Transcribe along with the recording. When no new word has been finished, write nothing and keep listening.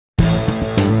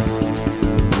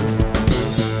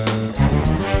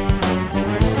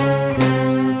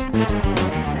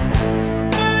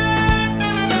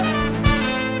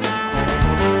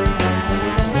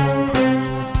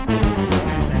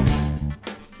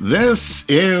This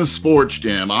is Sports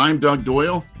Jam. I'm Doug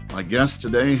Doyle. My guest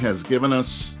today has given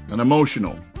us an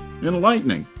emotional,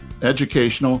 enlightening,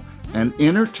 educational, and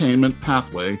entertainment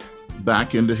pathway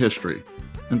back into history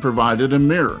and provided a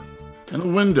mirror and a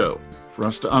window for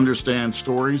us to understand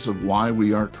stories of why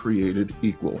we are created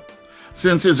equal.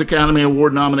 Since his Academy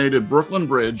Award-nominated Brooklyn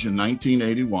Bridge in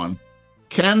 1981,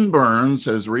 Ken Burns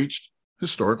has reached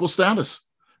historical status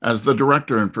as the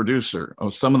director and producer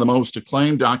of some of the most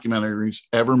acclaimed documentaries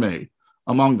ever made,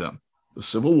 among them the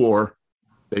Civil War,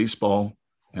 baseball,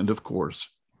 and of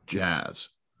course, jazz.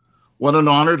 What an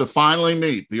honor to finally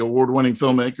meet the award-winning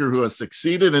filmmaker who has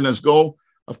succeeded in his goal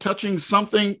of touching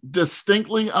something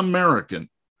distinctly American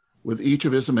with each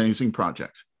of his amazing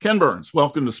projects. Ken Burns,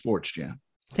 welcome to Sports Jam.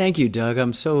 Thank you, Doug.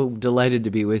 I'm so delighted to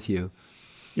be with you.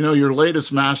 You know, your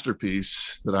latest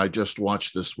masterpiece that I just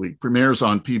watched this week premieres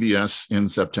on PBS in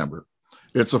September.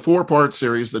 It's a 4-part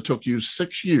series that took you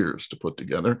 6 years to put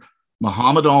together,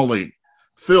 Muhammad Ali,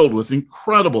 filled with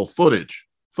incredible footage,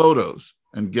 photos,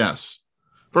 and guests.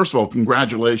 First of all,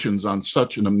 congratulations on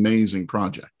such an amazing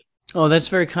project. Oh, that's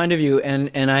very kind of you.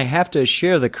 And I have to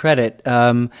share the credit.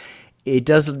 It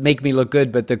does make me look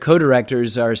good, but the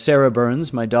co-directors are Sarah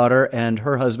Burns, my daughter, and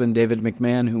her husband, David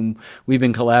McMahon, whom we've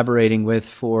been collaborating with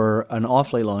for an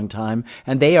awfully long time.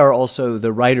 And they are also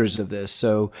the writers of this.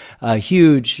 So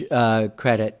huge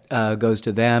credit goes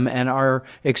to them and our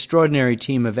extraordinary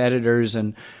team of editors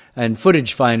and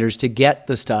footage finders to get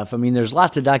the stuff. I mean, there's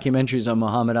lots of documentaries on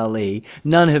Muhammad Ali.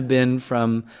 None have been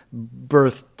from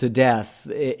birth to death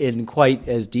in quite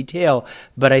as detail,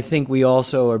 but I think we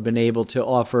also have been able to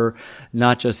offer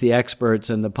not just the experts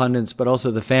and the pundits, but also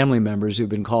the family members who've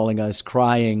been calling us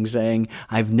crying, saying,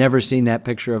 I've never seen that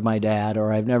picture of my dad,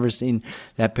 or I've never seen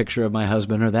that picture of my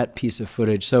husband, or that piece of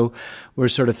footage. So we're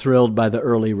sort of thrilled by the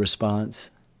early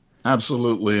response.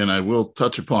 Absolutely, and I will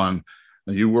touch upon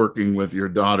you working with your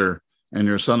daughter and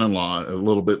your son-in-law a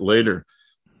little bit later.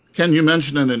 Ken, you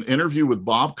mentioned in an interview with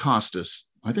Bob Costas,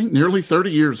 I think nearly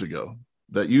 30 years ago,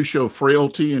 that you show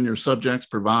frailty and your subjects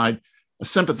provide a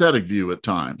sympathetic view at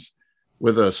times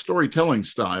with a storytelling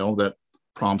style that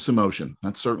prompts emotion.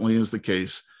 That certainly is the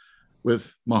case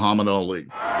with Muhammad Ali.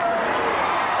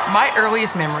 My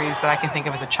earliest memories that I can think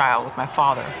of as a child with my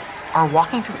father are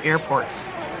walking through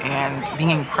airports and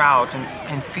being in crowds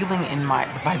and feeling in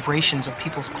the vibrations of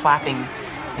people's clapping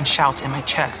and shouts in my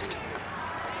chest.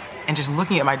 And just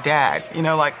looking at my dad, you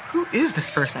know, like, who is this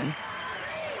person?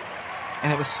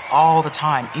 And it was all the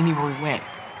time, anywhere we went.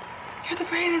 You're the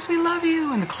greatest, we love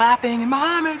you, and the clapping, and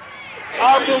Muhammad.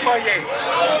 I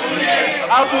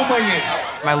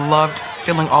loved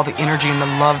feeling all the energy and the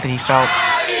love that he felt.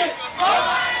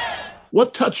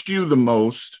 What touched you the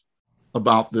most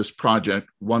about this project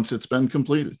once it's been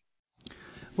completed?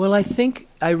 Well, I think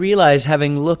I realize,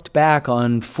 having looked back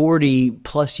on 40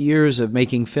 plus years of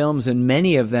making films, and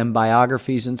many of them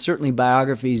biographies, and certainly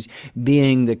biographies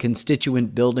being the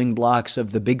constituent building blocks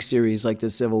of the big series like the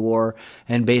Civil War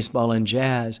and baseball and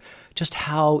jazz, just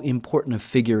how important a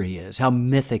figure he is, how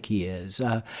mythic he is.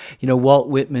 Walt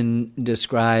Whitman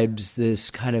describes this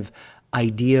kind of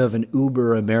idea of an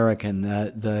uber-American,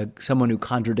 someone who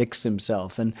contradicts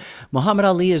himself. And Muhammad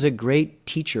Ali is a great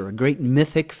teacher, a great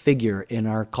mythic figure in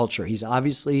our culture. He's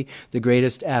obviously the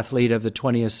greatest athlete of the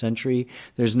 20th century.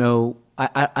 There's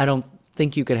I don't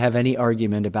think you could have any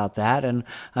argument about that, and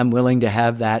I'm willing to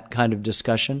have that kind of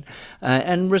discussion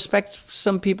and respect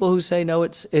some people who say, no,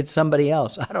 it's somebody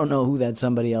else. I don't know who that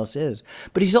somebody else is.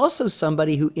 But he's also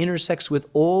somebody who intersects with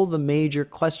all the major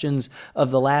questions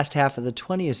of the last half of the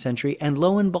 20th century, and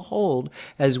lo and behold,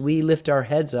 as we lift our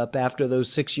heads up after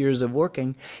those 6 years of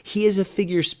working, he is a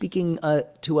figure speaking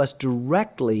to us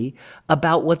directly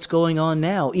about what's going on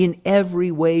now in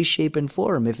every way, shape, and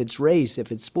form. If it's race, if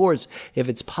it's sports, if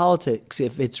it's politics,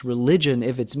 if it's religion,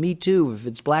 if it's Me Too, if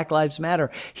it's Black Lives Matter,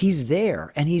 he's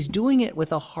there. And he's doing it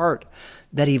with a heart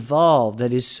that evolved,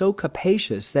 that is so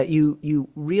capacious that you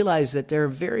realize that there are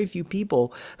very few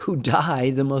people who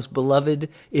die the most beloved,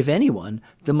 if anyone,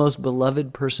 the most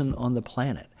beloved person on the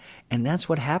planet. And that's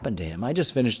what happened to him. I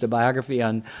just finished a biography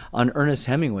on Ernest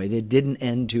Hemingway that didn't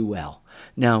end too well.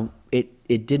 Now,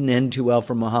 it didn't end too well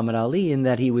for Muhammad Ali in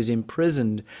that he was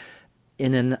imprisoned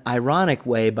in an ironic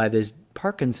way by this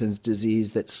Parkinson's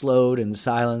disease that slowed and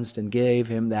silenced and gave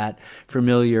him that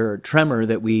familiar tremor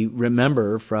that we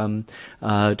remember from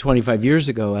 25 years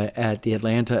ago at the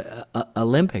Atlanta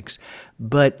Olympics.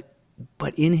 But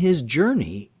in his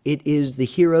journey, it is the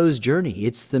hero's journey.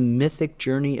 It's the mythic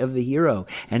journey of the hero.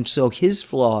 And so his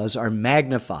flaws are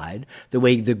magnified the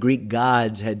way the Greek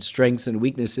gods had strengths and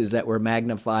weaknesses that were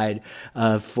magnified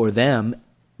for them,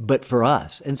 but for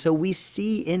us. And so we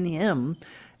see in him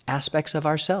aspects of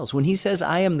ourselves. When he says,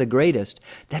 I am the greatest,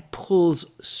 that pulls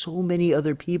so many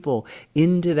other people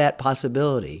into that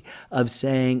possibility of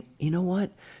saying, you know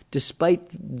what, despite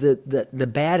the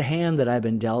bad hand that I've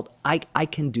been dealt, I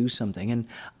can do something. And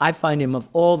I find him, of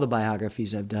all the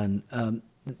biographies I've done,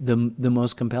 the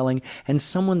most compelling, and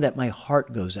someone that my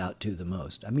heart goes out to the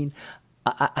most. I mean,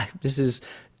 this is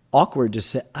awkward to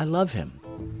say, I love him.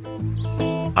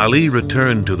 Ali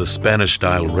returned to the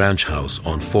Spanish-style ranch house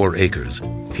on 4 acres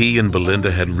he and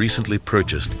Belinda had recently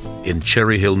purchased in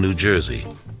Cherry Hill, New Jersey,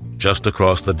 just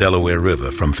across the Delaware River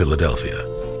from Philadelphia.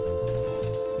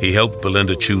 He helped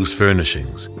Belinda choose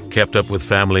furnishings, kept up with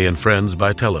family and friends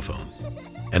by telephone,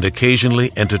 and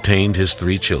occasionally entertained his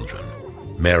 3 children,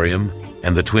 Miriam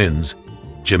and the twins,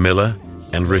 Jamila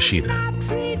and Rashida.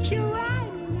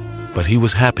 But he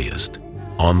was happiest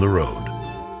on the road.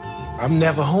 I'm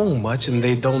never home much, and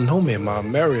they don't know me. My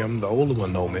Miriam, the older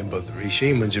one, know me, but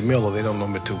Rashim and Jamila, they don't know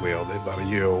me too well. They're about a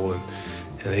year old, and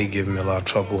they give me a lot of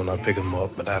trouble when I pick them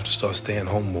up, but I have to start staying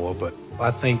home more. But I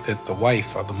think that the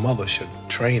wife or the mother should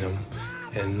train them,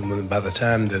 and by the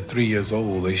time they're 3 years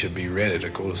old, they should be ready to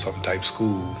go to some type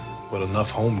school with enough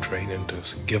home training to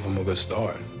give them a good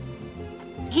start.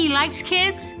 He likes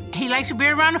kids. He likes to be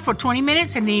around them for 20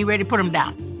 minutes, and then he's ready to put them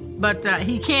down. But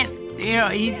he can't. You know,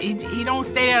 he don't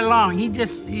stay there long. He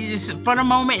just for the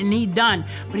moment and he done.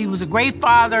 But he was a great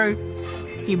father.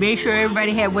 He made sure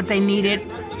everybody had what they needed,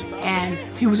 and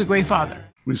he was a great father.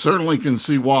 We certainly can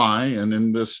see why. And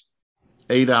in this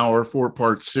 8-hour,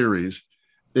 4-part series,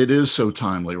 it is so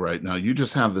timely right now. You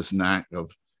just have this knack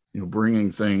of, bringing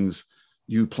things.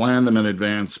 You plan them in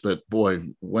advance, but boy,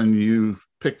 when you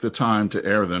pick the time to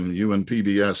air them, you and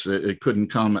PBS, it couldn't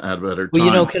come at a better time.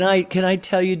 Well, can I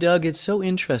tell you, Doug, it's so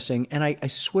interesting, and I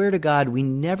swear to God, we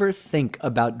never think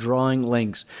about drawing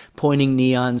links, pointing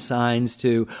neon signs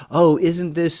to, oh,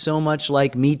 isn't this so much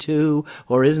like Me Too,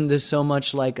 or isn't this so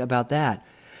much like about that?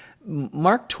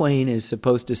 Mark Twain is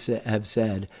supposed to have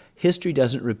said, history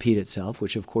doesn't repeat itself,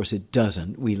 which of course it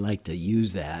doesn't. We like to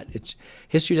use that.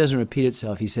 History doesn't repeat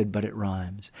itself, he said, but it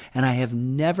rhymes. And I have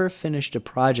never finished a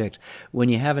project when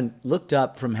you haven't looked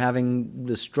up from having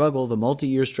the struggle, the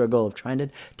multi-year struggle of trying to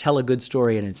tell a good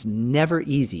story, and it's never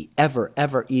easy, ever,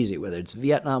 ever easy, whether it's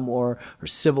Vietnam War or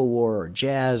Civil War or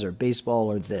jazz or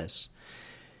baseball or this.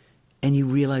 And you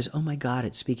realize, oh my God,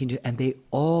 it's speaking to, and they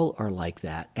all are like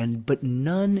that. But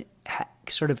none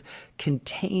sort of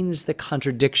contains the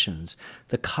contradictions,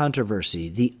 the controversy,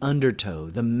 the undertow,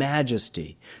 the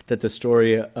majesty that the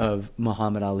story of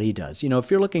Muhammad Ali does.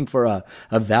 If you're looking for a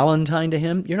Valentine to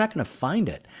him, you're not going to find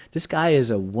it. This guy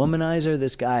is a womanizer.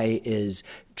 This guy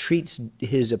treats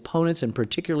his opponents, and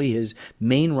particularly his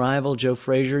main rival, Joe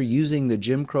Frazier, using the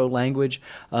Jim Crow language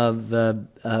of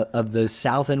the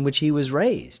South in which he was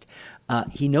raised.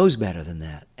 He knows better than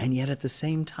that. And yet at the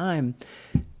same time,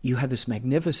 you have this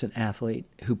magnificent athlete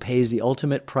who pays the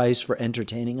ultimate price for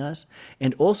entertaining us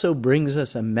and also brings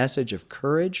us a message of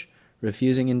courage,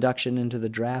 refusing induction into the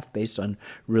draft based on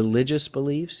religious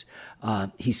beliefs.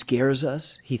 He scares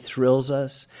us, he thrills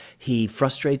us, he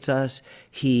frustrates us,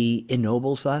 he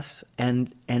ennobles us,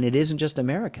 and it isn't just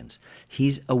Americans.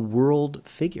 He's a world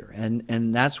figure,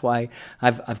 and that's why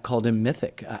I've called him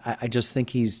mythic. I just think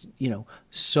he's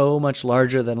so much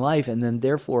larger than life, and then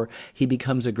therefore he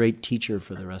becomes a great teacher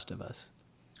for the rest of us.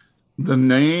 The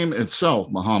name itself,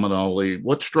 Muhammad Ali,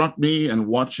 what struck me in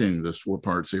watching this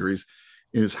 4-part series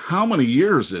is how many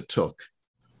years it took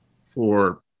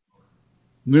for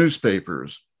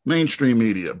newspapers, mainstream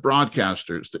media,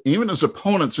 broadcasters, to even his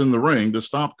opponents in the ring, to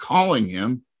stop calling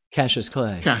him Cassius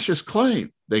Clay. Cassius Clay.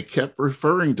 They kept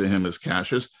referring to him as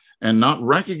Cassius and not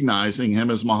recognizing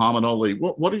him as Muhammad Ali.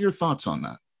 What are your thoughts on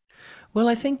that? Well,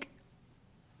 I think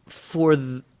for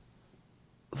the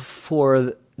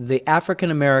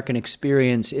African-American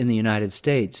experience in the United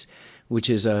States, which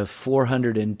is a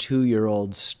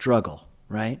 402-year-old struggle,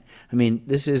 right? I mean,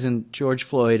 this isn't George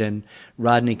Floyd and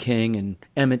Rodney King and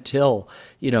Emmett Till,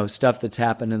 stuff that's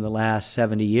happened in the last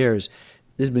 70 years.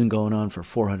 This has been going on for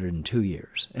 402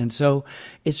 years. And so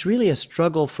it's really a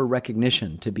struggle for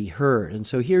recognition, to be heard. And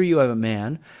so here you have a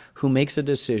man who makes a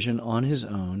decision on his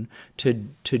own to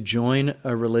join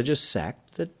a religious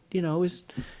sect that, is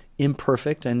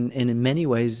imperfect and in many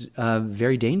ways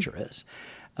very dangerous.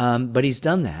 But he's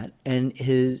done that, and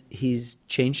he's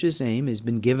changed his name. He's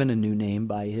been given a new name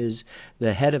by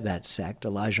the head of that sect,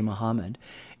 Elijah Muhammad,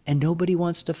 and nobody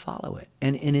wants to follow it.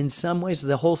 And in some ways,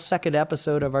 the whole second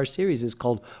episode of our series is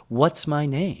called "What's My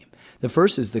Name?" The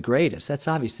first is the greatest. That's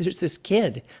obvious. There's this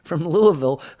kid from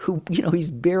Louisville who, he's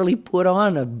barely put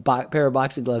on a pair of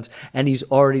boxing gloves, and he's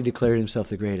already declared himself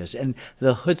the greatest. And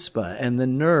the chutzpah and the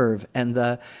nerve and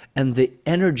the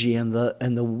energy and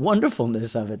the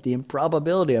wonderfulness of it, the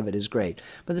improbability of it is great.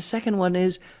 But the second one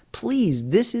is,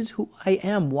 please, this is who I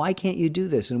am. Why can't you do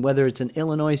this? And whether it's an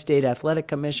Illinois State Athletic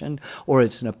Commission or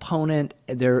it's an opponent,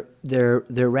 they're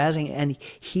razzing, and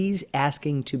he's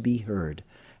asking to be heard.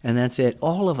 And that's it.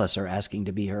 All of us are asking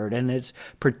to be heard. And it's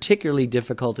particularly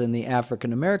difficult in the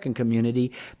African American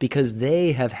community because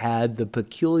they have had the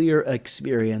peculiar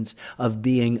experience of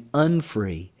being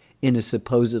unfree in a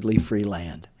supposedly free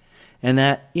land. And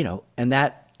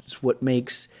that's what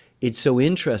makes it's so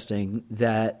interesting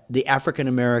that the African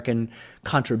American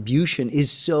contribution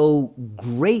is so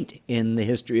great in the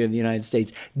history of the United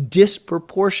States,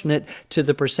 disproportionate to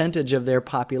the percentage of their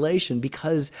population,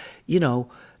 because,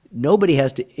 nobody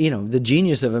has to, the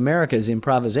genius of America is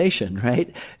improvisation,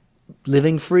 right?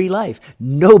 Living free life.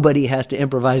 Nobody has to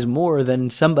improvise more than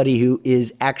somebody who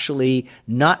is actually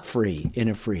not free in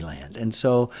a free land. And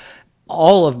so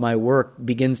all of my work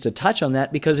begins to touch on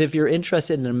that, because if you're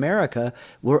interested in America,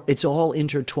 it's all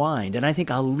intertwined. And I think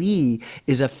Ali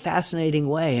is a fascinating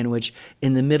way in which,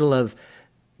 in the middle of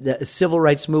the civil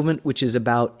rights movement, which is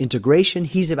about integration,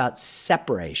 he's about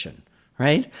separation,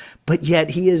 right? But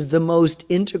yet he is the most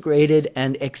integrated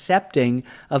and accepting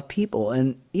of people.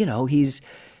 And, he's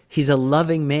a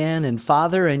loving man and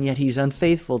father, and yet he's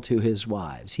unfaithful to his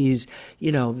wives. He's,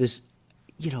 this,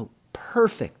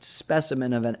 perfect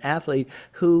specimen of an athlete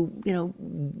who,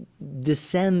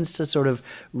 descends to sort of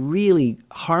really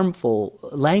harmful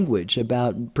language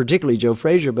about particularly Joe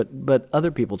Frazier, but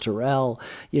other people, Terrell,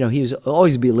 he was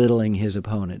always belittling his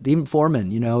opponent. Even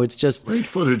Foreman, it's just great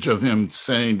footage of him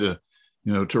saying to,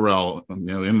 Terrell,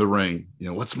 in the ring,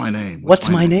 what's my name? What's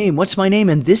my name? What's my name?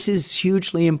 And this is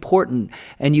hugely important.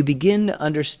 And you begin to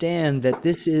understand that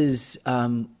this is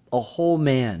a whole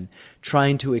man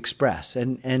trying to express.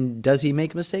 And does he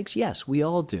make mistakes? Yes, we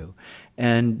all do.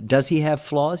 And does he have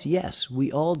flaws? Yes,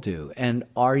 we all do. And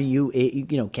are you,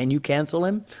 can you cancel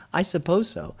him? I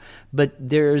suppose so. But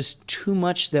there's too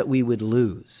much that we would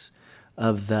lose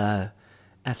of the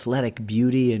athletic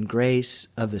beauty and grace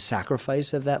of the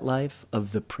sacrifice of that life,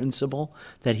 of the principle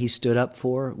that he stood up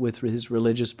for with his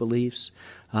religious beliefs,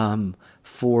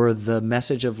 for the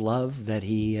message of love that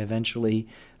he eventually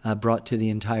brought to the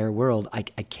entire world.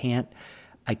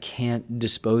 I can't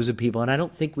dispose of people, and I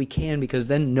don't think we can, because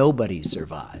then nobody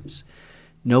survives.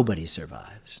 Nobody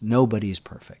survives. Nobody's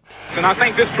perfect. And I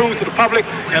think this proves to the public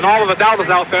and all of the doubters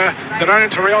out there that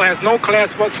Ernie Terrell has no class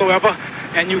whatsoever,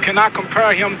 and you cannot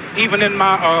compare him even in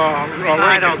my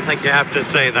I don't think you have to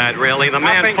say that, really. The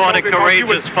man fought a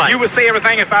courageous fight. You would say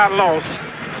everything if I lost,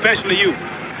 especially you.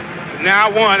 Now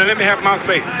I won, and let me have my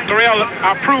say. Terrell,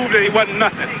 I proved that he wasn't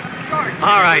nothing.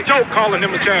 All right. Joke calling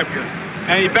him a champion.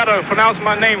 And you better pronounce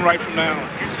my name right from now on.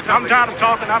 I'm tired of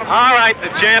talking. All right, the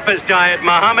champ is diet.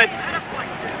 Muhammad,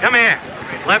 come here.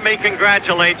 Let me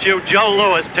congratulate you. Joe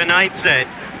Louis tonight said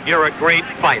you're a great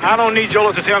fighter. I don't need Joe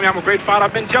Louis to tell me I'm a great fighter.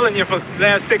 I've been telling you for the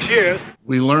last 6 years.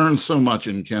 We learn so much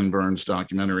in Ken Burns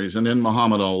documentaries and in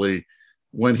Muhammad Ali.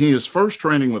 When he is first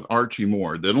training with Archie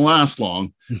Moore, it didn't last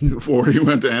long before he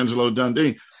went to Angelo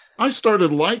Dundee. I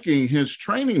started liking his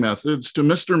training methods to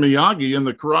Mr. Miyagi in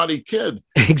The Karate Kid.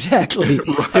 Exactly.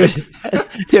 Right?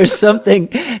 There's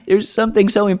something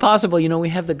so impossible. We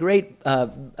have the great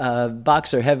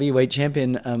boxer, heavyweight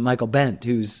champion, Michael Bent,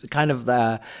 who's kind of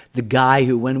the guy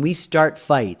who, when we start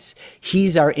fights,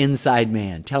 he's our inside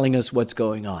man telling us what's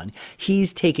going on.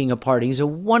 He's taking apart. He's a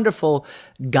wonderful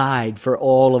guide for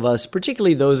all of us,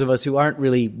 particularly those of us who aren't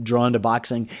really drawn to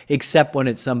boxing, except when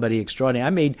it's somebody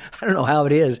extraordinary. I don't know how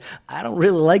it is. I don't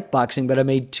really like boxing, but I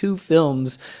made 2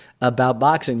 films about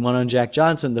boxing, one on Jack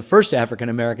Johnson, the first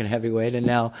African-American heavyweight, and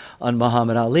now on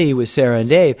Muhammad Ali with Sarah and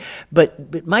Dave.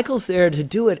 But Michael's there to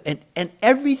do it, and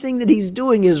everything that he's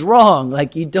doing is wrong.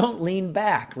 Like, you don't lean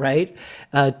back, right,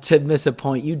 to miss a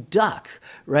point. You duck,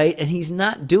 right? And he's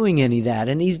not doing any of that,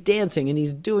 and he's dancing, and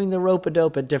he's doing the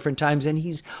rope-a-dope at different times, and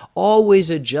he's always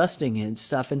adjusting and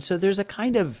stuff. And so there's a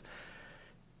kind of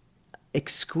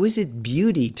exquisite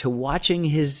beauty to watching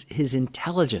his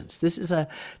intelligence. This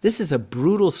is a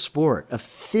brutal sport, a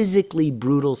physically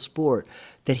brutal sport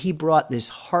that he brought this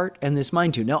heart and this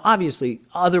mind to. Now, obviously,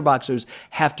 other boxers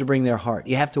have to bring their heart.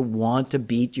 You have to want to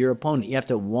beat your opponent. You have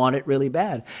to want it really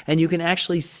bad. And you can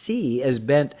actually see, as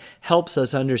Bent helps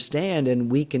us understand,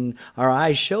 and our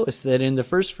eyes show us that in the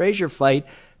first Frazier fight,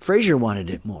 Frazier wanted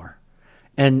it more.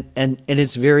 And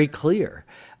it's very clear.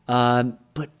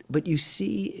 But you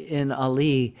see in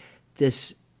Ali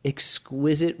this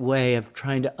exquisite way of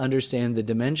trying to understand the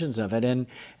dimensions of it. And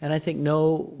I think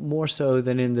no more so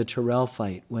than in the Terrell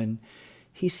fight, when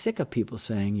he's sick of people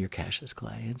saying you're Cassius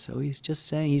Clay. And so he's just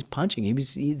saying, he's punching.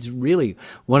 He's really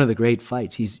one of the great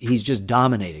fights. He's just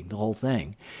dominating the whole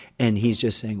thing. And he's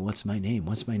just saying, what's my name?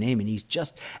 What's my name? And he's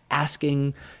just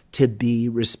asking to be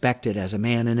respected as a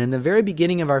man. And in the very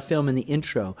beginning of our film, in the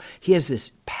intro, he has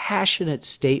this passionate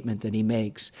statement that he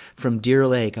makes from Deer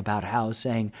Lake about how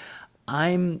saying,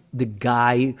 I'm the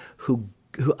guy who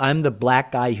I'm the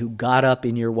black guy who got up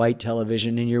in your white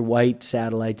television, in your white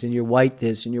satellites, in your white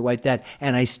this, and your white that,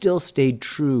 and I still stayed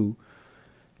true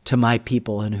to my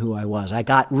people and who I was. I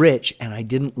got rich, and I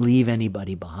didn't leave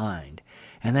anybody behind.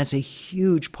 And that's a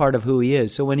huge part of who he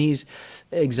is. So when he's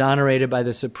exonerated by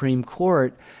the Supreme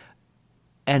Court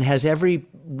and has every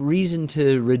reason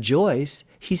to rejoice,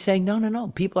 he's saying, no,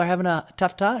 people are having a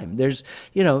tough time. There's,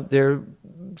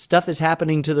 stuff is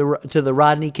happening to the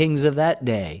Rodney Kings of that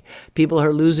day. People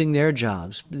are losing their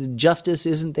jobs. Justice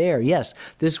isn't there. Yes,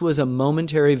 this was a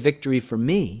momentary victory for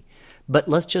me, but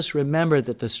let's just remember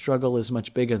that the struggle is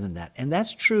much bigger than that. And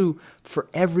that's true for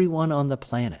everyone on the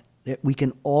planet. We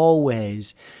can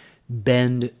always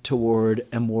bend toward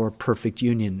a more perfect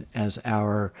union, as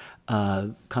our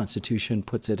Constitution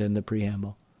puts it in the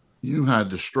preamble. You had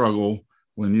to struggle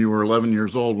when you were 11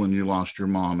 years old when you lost your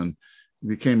mom, and you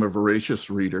became a voracious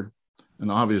reader.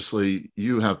 And obviously,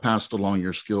 you have passed along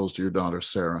your skills to your daughter,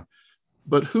 Sarah.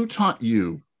 But who taught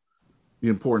you the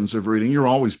importance of reading? You're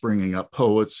always bringing up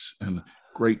poets and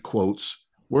great quotes.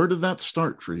 Where did that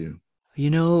start for you?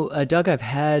 Doug,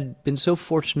 I've been so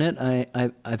fortunate.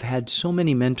 I've had so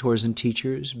many mentors and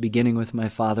teachers, beginning with my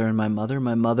father and my mother.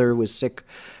 My mother was sick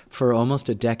for almost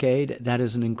a decade. That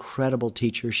is an incredible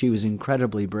teacher. She was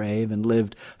incredibly brave and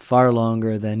lived far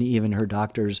longer than even her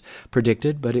doctors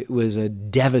predicted, but it was a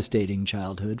devastating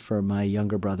childhood for my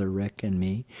younger brother, Rick, and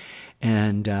me.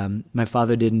 And my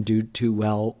father didn't do too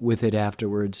well with it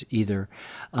afterwards either.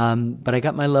 But I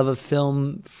got my love of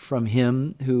film from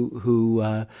him,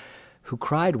 who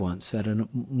cried once at a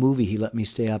movie he let me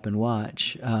stay up and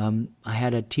watch. I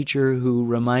had a teacher who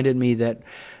reminded me that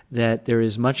there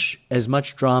is as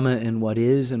much drama in what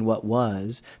is and what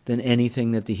was than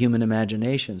anything that the human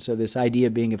imagination. So this idea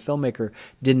of being a filmmaker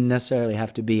didn't necessarily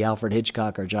have to be Alfred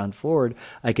Hitchcock or John Ford.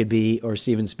 Or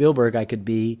Steven Spielberg. I could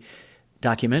be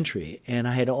documentary. And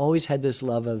I had always had this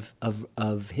love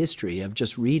of history, of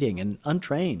just reading, and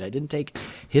untrained. I didn't take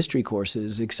history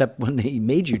courses except when they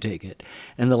made you take it.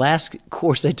 And the last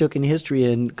course I took in history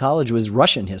in college was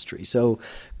Russian history. So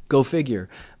go figure.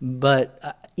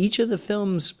 But each of the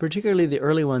films, particularly the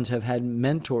early ones, have had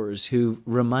mentors who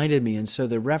reminded me. And so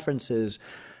the references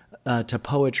to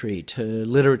poetry, to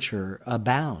literature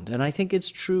abound. And I think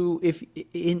it's true if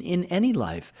in any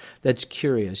life that's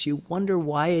curious. You wonder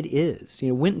why it is.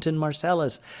 Wynton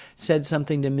Marsalis said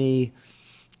something to me,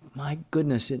 my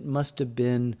goodness, it must have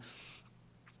been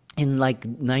in like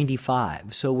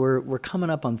 95. So we're coming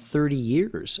up on 30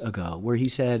 years ago, where he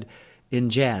said in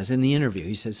jazz, in the interview,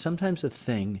 he says, sometimes a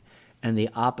thing and the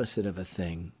opposite of a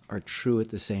thing are true at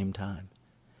the same time.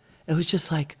 It was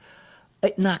just like,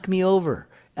 it knocked me over.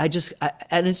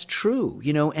 And it's true,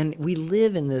 and we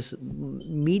live in this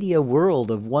media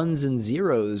world of ones and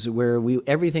zeros where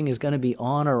everything is going to be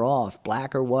on or off,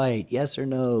 black or white, yes or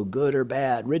no, good or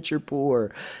bad, rich or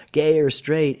poor, gay or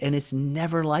straight. And it's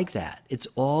never like that. It's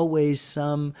always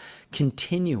some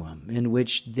continuum in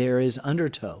which there is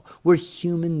undertow. We're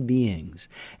human beings,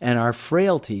 and our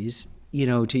frailties,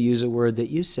 to use a word that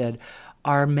you said,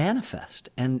 are manifest.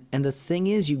 And the thing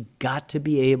is, you got to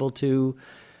be able to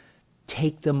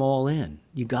take them all in.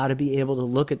 You got to be able to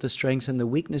look at the strengths and the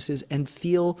weaknesses and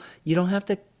feel. You don't have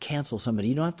to cancel somebody.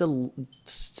 You don't have to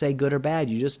say good or bad.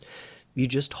 You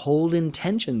just hold in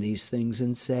tension these things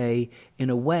and say, in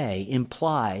a way,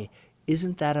 imply,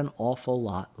 isn't that an awful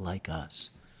lot like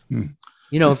us?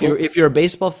 If you're a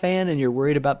baseball fan and you're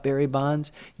worried about Barry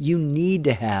Bonds, you need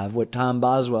to have what Tom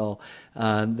Boswell,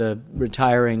 the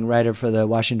retiring writer for the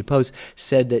Washington Post,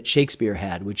 said that Shakespeare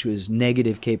had, which was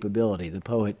negative capability. The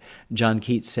poet John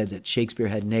Keats said that Shakespeare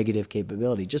had negative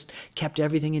capability, just kept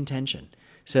everything in tension.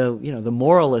 So, the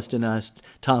moralist in us,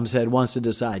 Tom said, wants to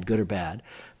decide good or bad.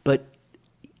 But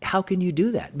how can you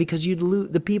do that? Because you'd lose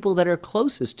the people that are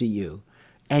closest to you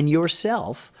and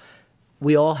yourself.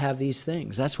 We all have these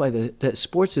things. That's why the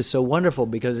sports is so wonderful,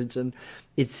 because it's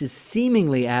a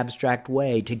seemingly abstract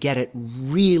way to get at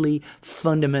really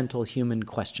fundamental human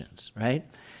questions, right?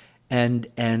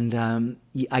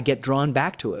 I get drawn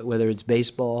back to it, whether it's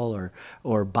baseball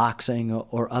or boxing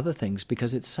or other things,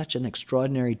 because it's such an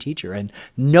extraordinary teacher. And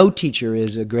no teacher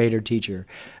is a greater teacher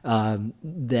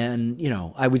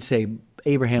than, I would say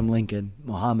Abraham Lincoln,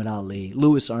 Muhammad Ali,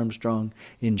 Louis Armstrong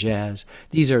in jazz.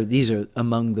 These are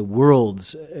among the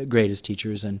world's greatest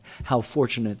teachers, and how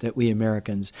fortunate that we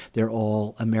Americans, they're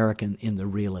all American in the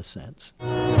realest sense.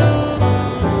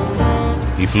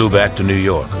 He flew back to New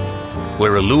York,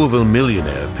 where a Louisville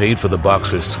millionaire paid for the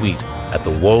boxer's suite at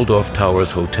the Waldorf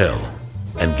Towers Hotel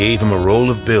and gave him a roll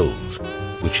of bills,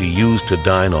 which he used to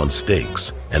dine on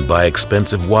steaks and buy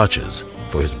expensive watches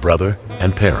for his brother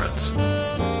and parents.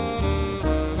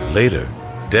 Later,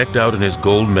 decked out in his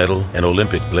gold medal and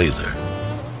Olympic blazer,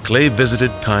 Clay visited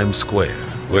Times Square,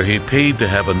 where he paid to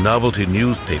have a novelty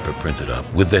newspaper printed up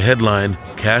with the headline,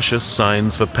 "Cassius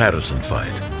Signs for Patterson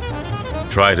Fight,"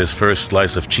 tried his first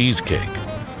slice of cheesecake,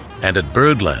 and at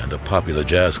Birdland, a popular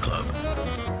jazz club,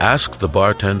 asked the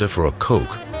bartender for a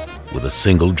Coke with a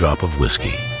single drop of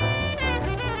whiskey.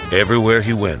 Everywhere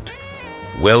he went,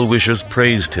 well-wishers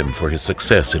praised him for his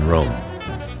success in Rome.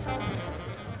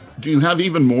 Do you have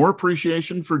even more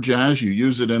appreciation for jazz? You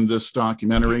use it in this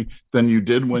documentary than you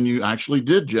did when you actually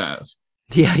did jazz.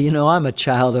 Yeah, I'm a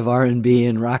child of R&B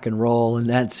and rock and roll, and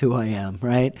that's who I am,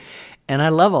 right? And I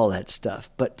love all that stuff.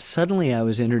 But suddenly I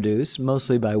was introduced,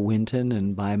 mostly by Wynton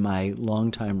and by my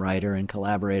longtime writer and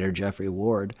collaborator, Jeffrey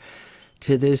Ward,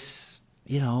 to this,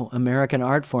 American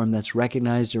art form that's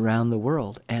recognized around the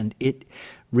world. And it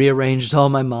rearranged all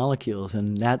my molecules.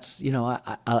 And that's,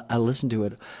 I listen to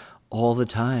it all the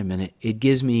time, and it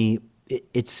gives me,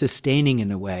 it's sustaining in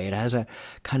a way. It has a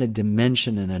kind of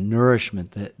dimension and a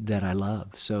nourishment that I love.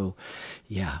 So,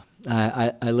 yeah,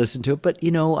 I listen to it. But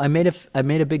I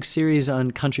made a big series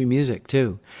on country music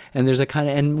too, and there's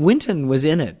and Wynton was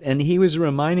in it, and he was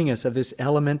reminding us of this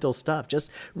elemental stuff,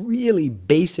 just really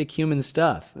basic human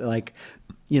stuff, like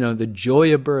the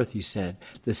joy of birth, he said,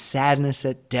 the sadness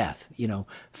at death,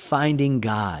 finding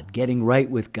God, getting right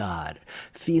with God,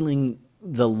 feeling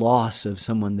the loss of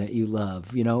someone that you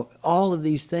love. All of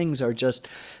these things are just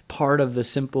part of the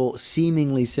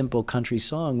seemingly simple country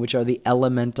song, which are the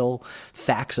elemental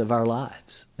facts of our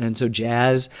lives. And so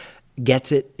jazz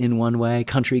gets it in one way,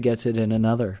 country gets it in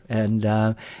another. And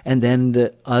then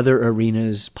the other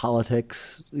arenas,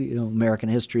 politics, American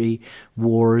history,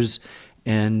 wars,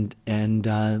 and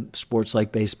sports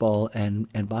like baseball and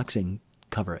boxing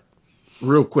cover it.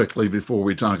 Real quickly, before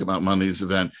we talk about Monday's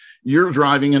event, you're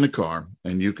driving in a car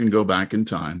and you can go back in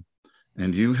time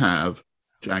and you have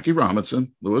Jackie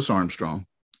Robinson, Louis Armstrong,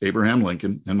 Abraham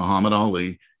Lincoln, and Muhammad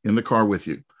Ali in the car with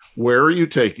you. Where are you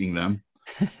taking them?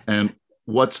 And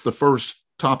what's the first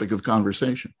topic of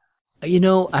conversation?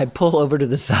 I pull over to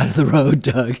the side of the road,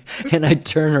 Doug, and I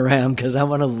turn around because I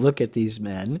want to look at these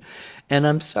men. And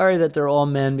I'm sorry that they're all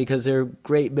men because they're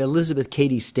great. Elizabeth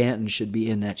Cady Stanton should be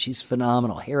in that. She's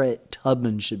phenomenal. Harriet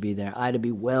Tubman should be there. Ida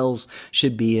B. Wells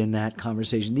should be in that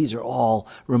conversation. These are all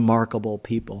remarkable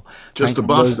people. Just a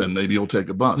bus, then. Maybe you'll take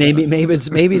a bus. Maybe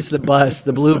it's the bus,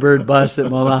 the Bluebird bus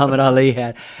that Muhammad Ali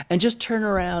had. And just turn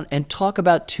around and talk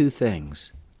about two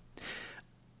things.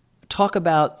 Talk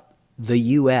about the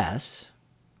U.S.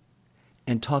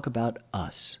 and talk about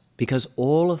us. Because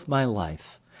all of my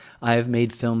life, I have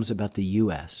made films about the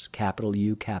U.S., capital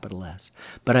U, capital S.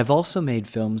 But I've also made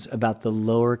films about the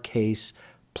lowercase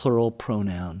plural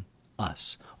pronoun,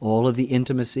 us. All of the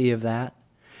intimacy of that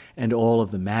and all of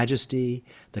the majesty,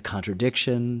 the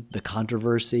contradiction, the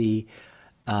controversy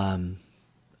of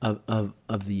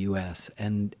the U.S.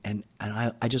 And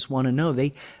I just want to know,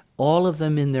 all of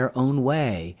them in their own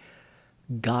way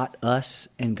got us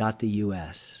and got the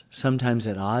U.S., sometimes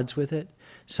at odds with it,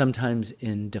 sometimes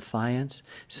in defiance,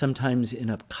 sometimes in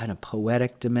a kind of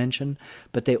poetic dimension,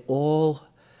 but they all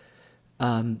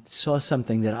saw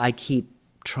something that I keep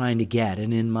trying to get,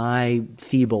 and in my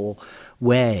feeble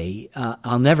way,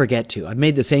 I'll never get to. I've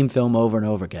made the same film over and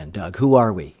over again, Doug. Who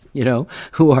are we?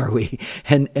 Who are we?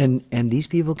 And these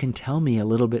people can tell me a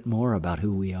little bit more about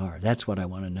who we are. That's what I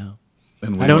want to know.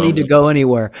 I don't need to go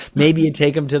anywhere. Maybe you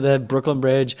take them to the Brooklyn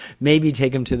Bridge. Maybe you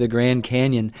take them to the Grand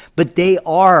Canyon. But they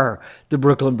are the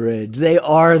Brooklyn Bridge. They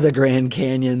are the Grand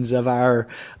Canyons of our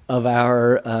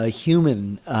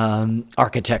human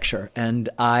architecture. And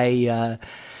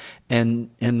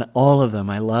and all of them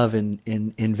I love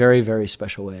in very, very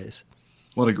special ways.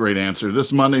 What a great answer.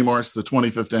 This Monday marks the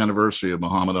 25th anniversary of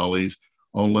Muhammad Ali's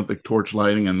Olympic torch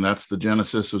lighting, and that's the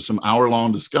genesis of some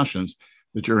hour-long discussions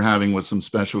that you're having with some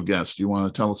special guests. Do you want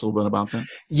to tell us a little bit about that?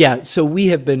 Yeah, so we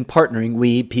have been partnering,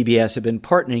 PBS, have been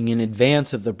partnering in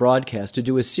advance of the broadcast to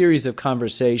do a series of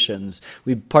conversations.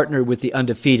 We partnered with The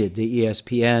Undefeated, the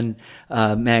ESPN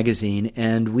magazine,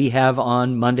 and we have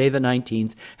on Monday the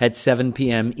 19th at 7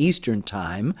 p.m. Eastern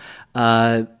Time,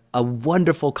 a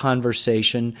wonderful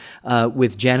conversation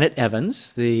with Janet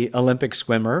Evans, the Olympic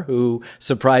swimmer, who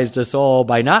surprised us all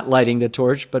by not lighting the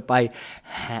torch, but by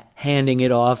handing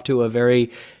it off to a very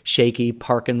shaky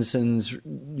Parkinson's,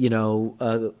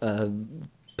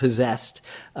 possessed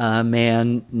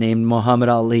man named Muhammad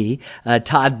Ali.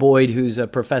 Todd Boyd, who's a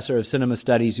professor of cinema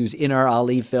studies, who's in our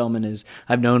Ali film and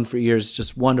I've known for years,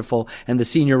 just wonderful. And the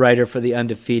senior writer for The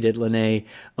Undefeated, Lene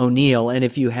O'Neill. And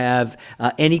if you have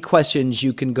any questions,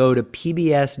 you can go to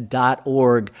pbs.org/Ali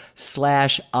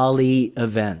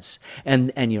events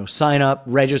and sign up,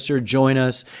 register, join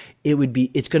us.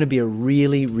 It's going to be a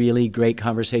really, really great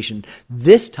conversation.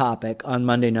 This topic on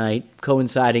Monday night,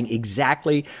 coinciding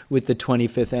exactly with the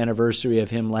 25th anniversary of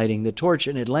him lighting the torch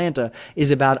in Atlanta, is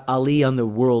about Ali on the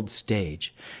world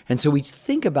stage. And so we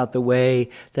think about the way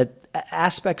that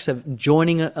aspects of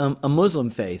joining a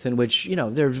Muslim faith, in which,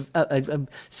 there's a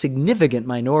significant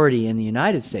minority in the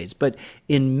United States, but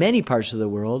in many parts of the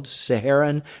world,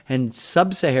 Saharan and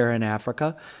sub-Saharan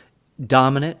Africa,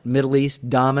 dominant, Middle East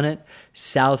dominant,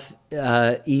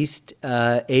 Southeast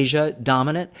Asia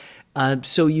dominant.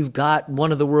 So you've got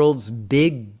one of the world's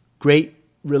big, great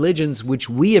religions, which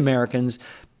we Americans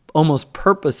almost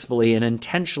purposefully and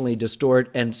intentionally distort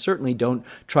and certainly don't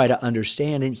try to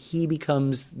understand. And he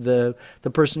becomes the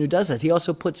person who does that. He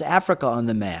also puts Africa on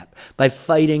the map by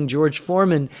fighting George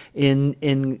Foreman in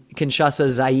Kinshasa,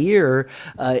 Zaire,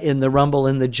 in the rumble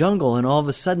in the jungle. And all of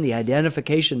a sudden the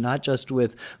identification, not just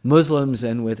with Muslims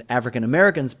and with African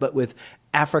Americans, but with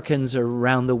Africans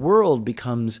around the world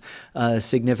becomes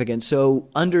significant. So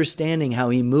understanding how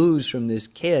he moves from this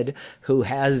kid who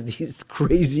has these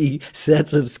crazy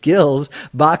sets of skills,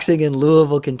 boxing in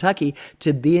Louisville, Kentucky,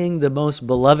 to being the most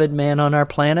beloved man on our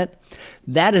planet,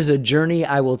 that is a journey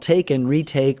I will take and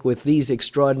retake with these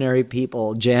extraordinary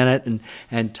people, Janet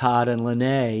and Todd and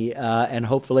Lene, and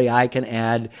hopefully I can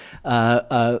add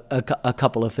a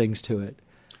couple of things to it.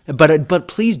 But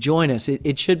please join us.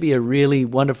 It should be a really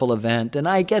wonderful event. And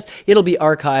I guess it'll be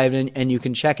archived and you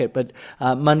can check it. But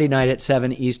Monday night at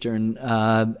 7 Eastern,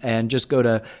 and just go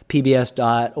to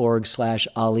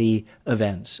pbs.org/Ali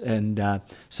events and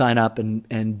sign up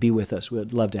and be with us.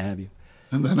 We'd love to have you.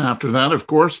 And then after that, of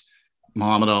course,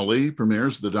 Muhammad Ali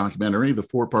premieres the documentary, the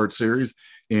 4-part series,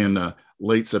 in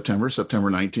late September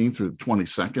 19th through the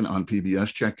 22nd on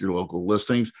PBS. Check your local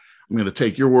listings. I'm going to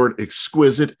take your word,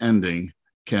 exquisite ending,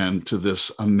 Ken, to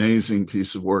this amazing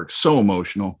piece of work, so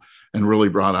emotional, and really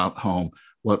brought out home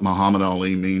what Muhammad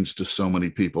Ali means to so many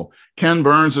people. Ken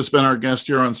Burns has been our guest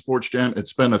here on Sports Jam.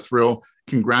 It's been a thrill.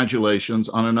 Congratulations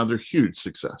on another huge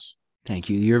success.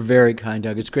 Thank you. You're very kind,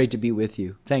 Doug. It's great to be with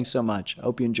you. Thanks so much. I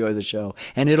hope you enjoy the show.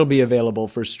 And it'll be available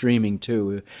for streaming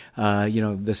too. The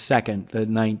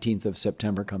 19th of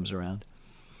September comes around.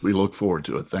 We look forward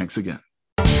to it. Thanks again.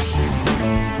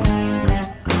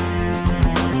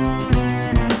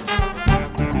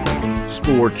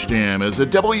 Sports Jam is a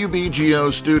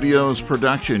WBGO Studios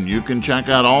production. You can check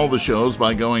out all the shows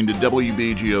by going to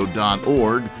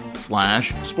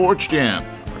wbgo.org/sportsjam.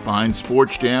 Or find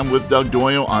Sports Jam with Doug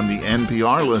Doyle on the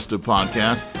NPR list of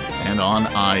podcasts and on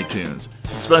iTunes.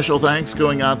 Special thanks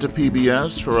going out to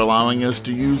PBS for allowing us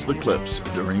to use the clips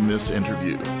during this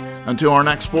interview. Until our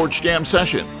next Sports Jam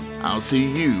session, I'll see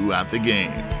you at the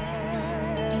game.